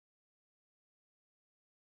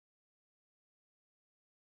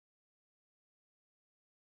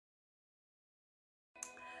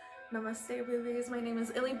Namaste boobies, my name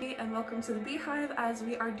is Illy B and welcome to the Beehive as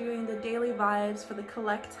we are doing the daily vibes for the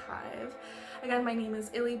Collect Hive. Again, my name is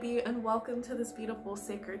Illy B and welcome to this beautiful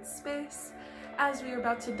sacred space as we are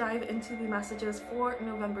about to dive into the messages for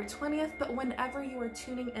November 20th, but whenever you are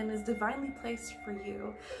tuning in is divinely placed for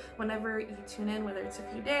you. Whenever you tune in, whether it's a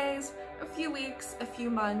few days, a few weeks, a few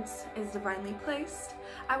months, is divinely placed.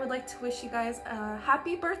 I would like to wish you guys a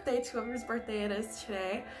happy birthday to whoever's birthday it is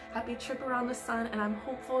today. Happy trip around the sun, and I'm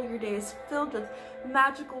hopeful your day is filled with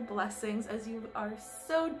magical blessings as you are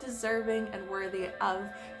so deserving and worthy of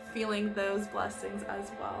feeling those blessings as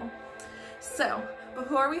well. So,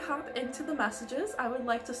 before we hop into the messages, I would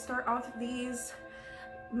like to start off these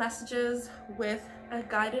messages with a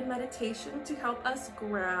guided meditation to help us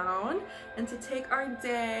ground and to take our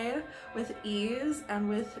day with ease and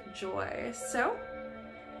with joy. So,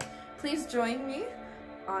 please join me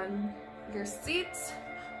on your seats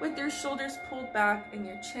with your shoulders pulled back and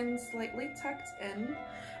your chin slightly tucked in,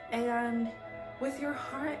 and with your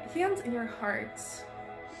hands in your heart.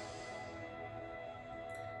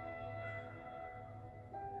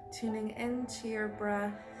 Tuning into your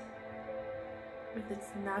breath with its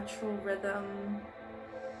natural rhythm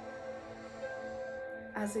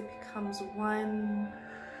as it becomes one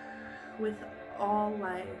with all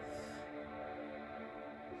life.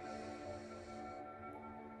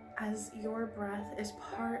 As your breath is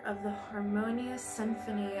part of the harmonious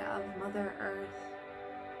symphony of Mother Earth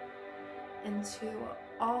into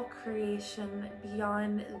all creation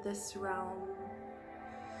beyond this realm.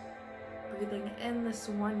 Breathing in this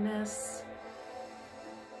oneness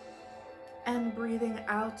and breathing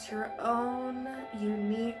out your own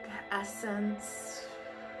unique essence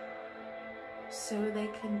so they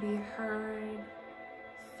can be heard,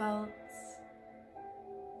 felt.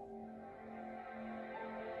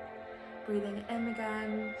 Breathing in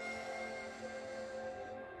again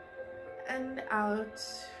and out.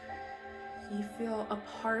 You feel a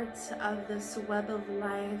part of this web of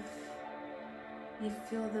life. You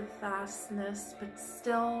feel the vastness, but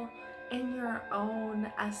still in your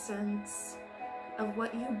own essence of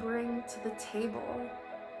what you bring to the table.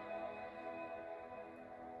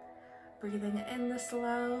 Breathing in this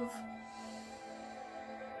love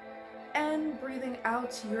and breathing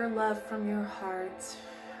out your love from your heart,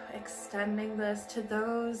 extending this to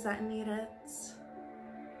those that need it.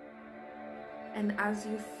 And as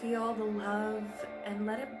you feel the love, and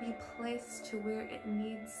let it be placed to where it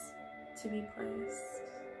needs to be placed.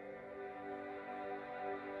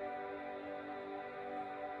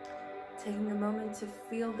 Taking a moment to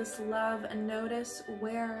feel this love and notice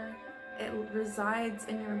where it resides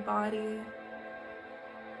in your body.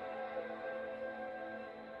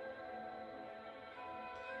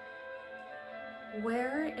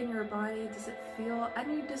 Where in your body does it feel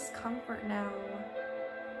any discomfort now?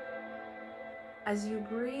 As you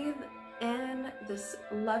breathe in this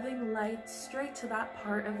loving light straight to that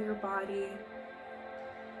part of your body,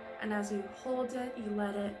 and as you hold it, you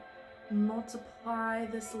let it multiply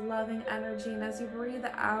this loving energy, and as you breathe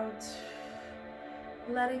out,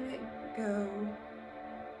 letting it go,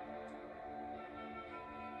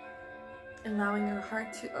 allowing your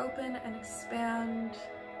heart to open and expand.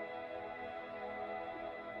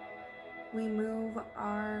 We move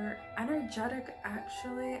our energetic,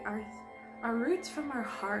 our roots from our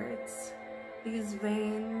hearts, these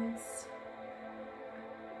veins,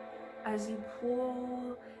 as you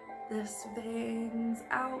pull this veins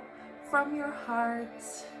out from your heart,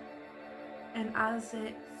 and as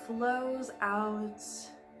it flows out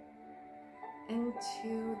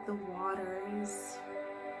into the waters,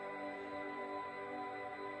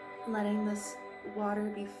 letting this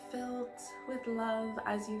water be filled with love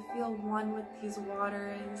as you feel one with these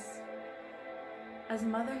waters, as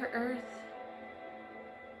Mother Earth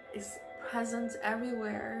is present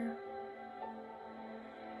everywhere.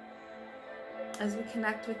 As we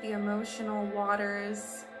connect with the emotional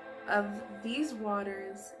waters of these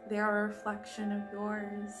waters, they are a reflection of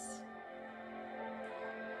yours.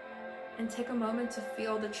 And take a moment to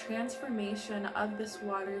feel the transformation of this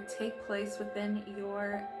water take place within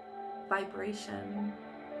your vibration.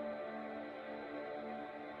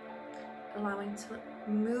 Allowing to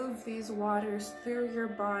move these waters through your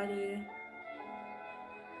body,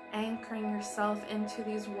 anchoring yourself into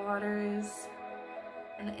these waters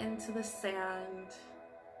and into the sand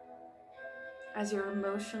as your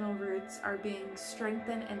emotional roots are being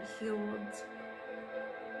strengthened and healed,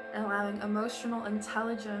 allowing emotional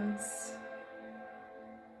intelligence,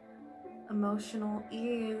 emotional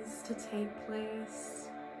ease to take place.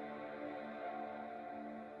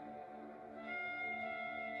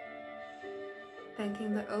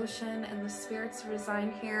 Thanking the ocean and the spirits who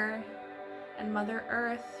reside here and Mother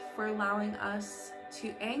Earth for allowing us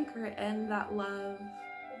to anchor in that love.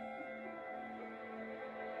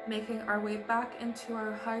 Making our way back into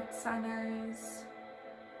our heart centers,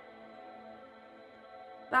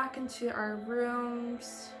 back into our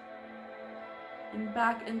rooms, and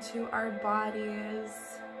back into our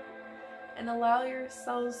bodies. And allow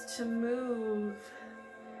yourselves to move.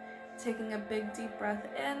 Taking a big deep breath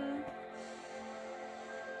in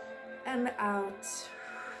and out.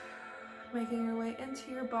 Making your way into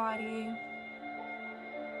your body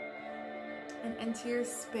and into your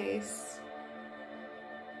space.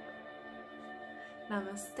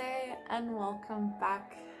 Namaste and welcome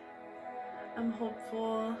back. I'm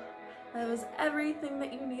hopeful that was everything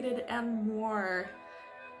that you needed and more.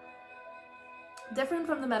 Different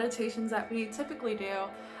from the meditations that we typically do,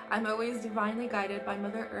 I'm always divinely guided by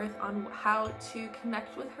Mother Earth on how to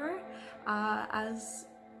connect with her as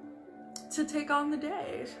to take on the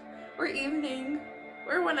day or evening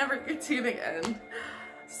or whenever you're tuning in.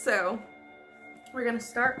 So we're gonna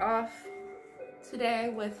start off today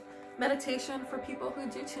with meditation for people who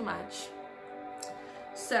do too much.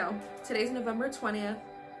 So today's November 20th,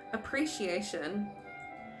 appreciation.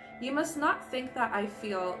 You must not think that I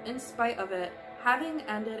feel, in spite of it, having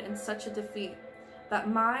ended in such a defeat, that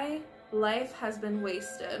my life has been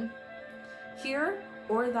wasted here,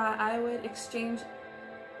 or that I would exchange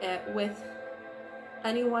it with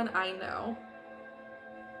anyone I know.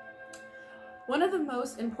 One of the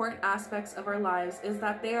most important aspects of our lives is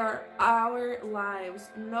that they are our lives.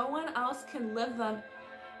 No one else can live them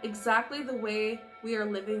exactly the way we are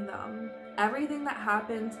living them. Everything that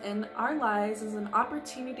happens in our lives is an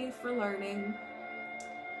opportunity for learning.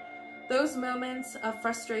 Those moments of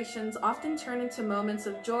frustrations often turn into moments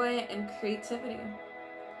of joy and creativity.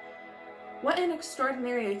 What an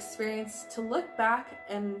extraordinary experience to look back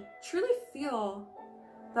and truly feel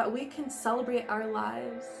that we can celebrate our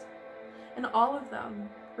lives and all of them.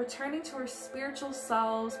 Returning to our spiritual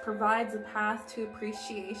selves provides a path to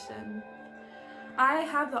appreciation. I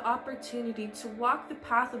have the opportunity to walk the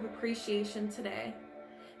path of appreciation today.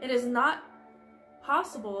 It is not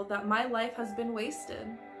possible that my life has been wasted.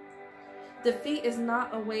 Defeat is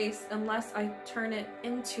not a waste unless I turn it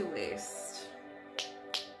into waste.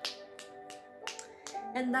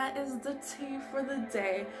 And that is the tea for the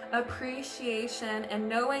day. Appreciation and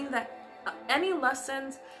knowing that any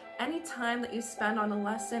lessons, any time that you spend on a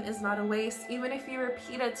lesson is not a waste. Even if you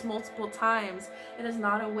repeat it multiple times, it is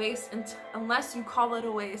not a waste unless you call it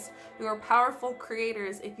a waste. You are powerful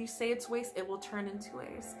creators. If you say it's waste, it will turn into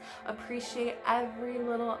waste. Appreciate every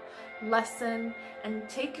little lesson and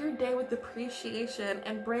take your day with appreciation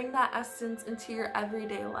and bring that essence into your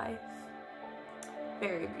everyday life.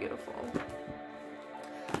 Very beautiful.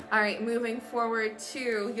 All right, moving forward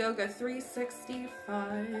to Yoga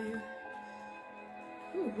 365.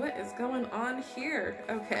 Ooh, what is going on here?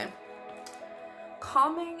 Okay.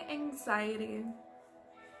 Calming anxiety.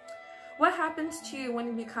 What happens to you when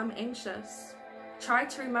you become anxious? Try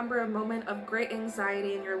to remember a moment of great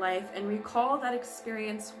anxiety in your life and recall that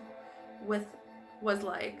experience was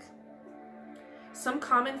like. Some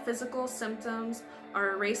common physical symptoms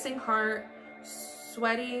are a racing heart,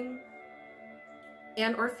 sweating,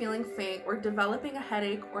 and or feeling faint, or developing a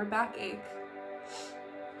headache or backache.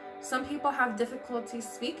 Some people have difficulty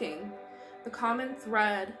speaking. The common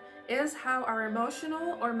thread is how our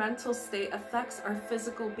emotional or mental state affects our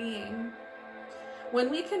physical being. When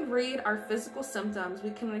we can read our physical symptoms,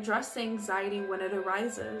 we can address anxiety when it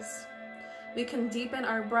arises. We can deepen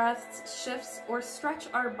our breaths, shifts, or stretch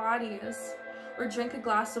our bodies, or drink a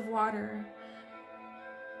glass of water,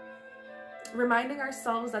 reminding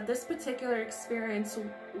ourselves that this particular experience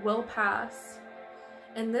will pass.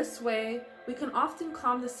 In this way, we can often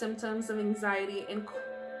calm the symptoms of anxiety and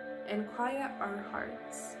quiet our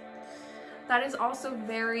hearts. That is also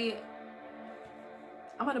very,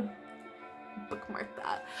 I'm gonna bookmark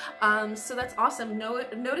that. So that's awesome.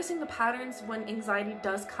 Noticing the patterns when anxiety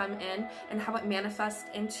does come in and how it manifests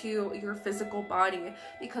into your physical body,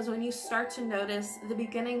 because when you start to notice the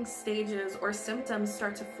beginning stages or symptoms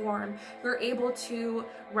start to form, you're able to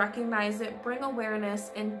recognize it, bring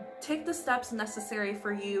awareness, and take the steps necessary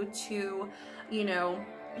for you to, you know,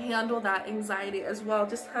 handle that anxiety as well.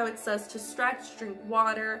 Just how it says to stretch, drink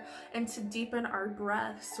water, and to deepen our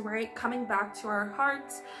breaths, right? Coming back to our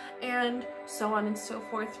hearts and so on and so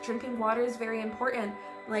forth. Drinking water is very important.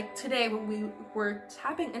 Like today when we were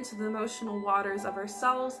tapping into the emotional waters of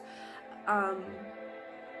ourselves,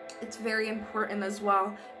 it's very important as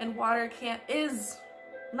well. And water it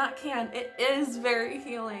is very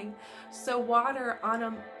healing. So water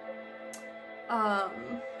on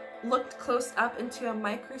looked close up into a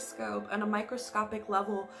microscope, and a microscopic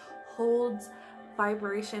level holds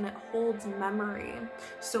vibration, it holds memory.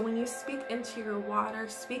 So when you speak into your water,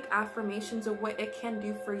 speak affirmations of what it can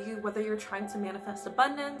do for you, whether you're trying to manifest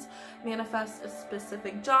abundance, manifest a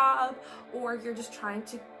specific job, or you're just trying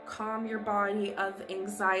to calm your body of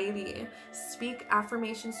anxiety. Speak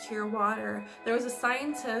affirmations to your water. There was a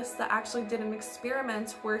scientist that actually did an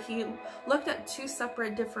experiment where he looked at two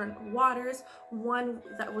separate different waters, one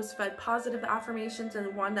that was fed positive affirmations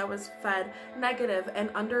and one that was fed negative, and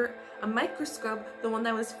under a microscope, the one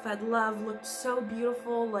that was fed love looked so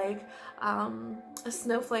beautiful, like a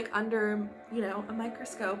snowflake under, you know, a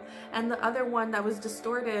microscope, and the other one that was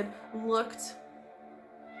distorted looked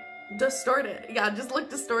distorted. Yeah, just looked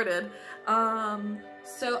distorted.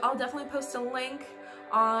 So I'll definitely post a link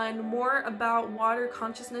on more about water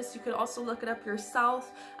consciousness. You could also look it up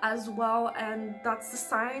yourself as well, and that's the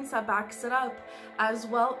science that backs it up, as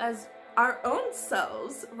well as our own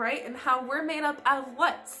cells, right? And how we're made up of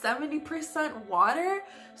what, 70% water?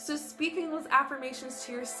 So speaking those affirmations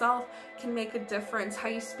to yourself can make a difference. How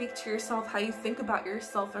you speak to yourself, how you think about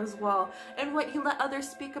yourself as well, and what you let others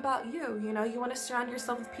speak about you. You know, you want to surround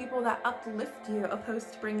yourself with people that uplift you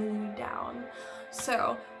opposed to bringing you down.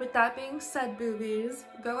 So with that being said, boobies,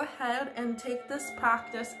 go ahead and take this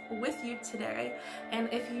practice with you today. And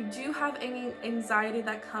if you do have any anxiety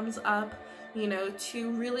that comes up, you know,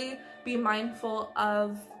 to really be mindful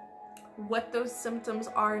of what those symptoms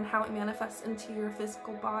are and how it manifests into your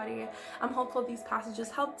physical body. I'm hopeful these passages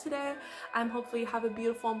helped today. I'm hopeful you have a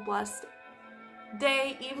beautiful and blessed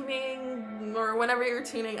day, evening, or whenever you're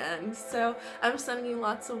tuning in. So I'm sending you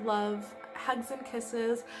lots of love, hugs and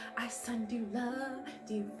kisses. I send you love.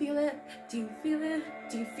 Do you feel it? Do you feel it?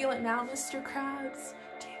 Do you feel it now, Mr. Krabs?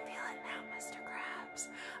 Do you feel it now, Mr. Krabs?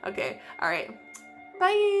 Okay, all right.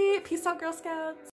 Bye. Peace out, Girl Scouts.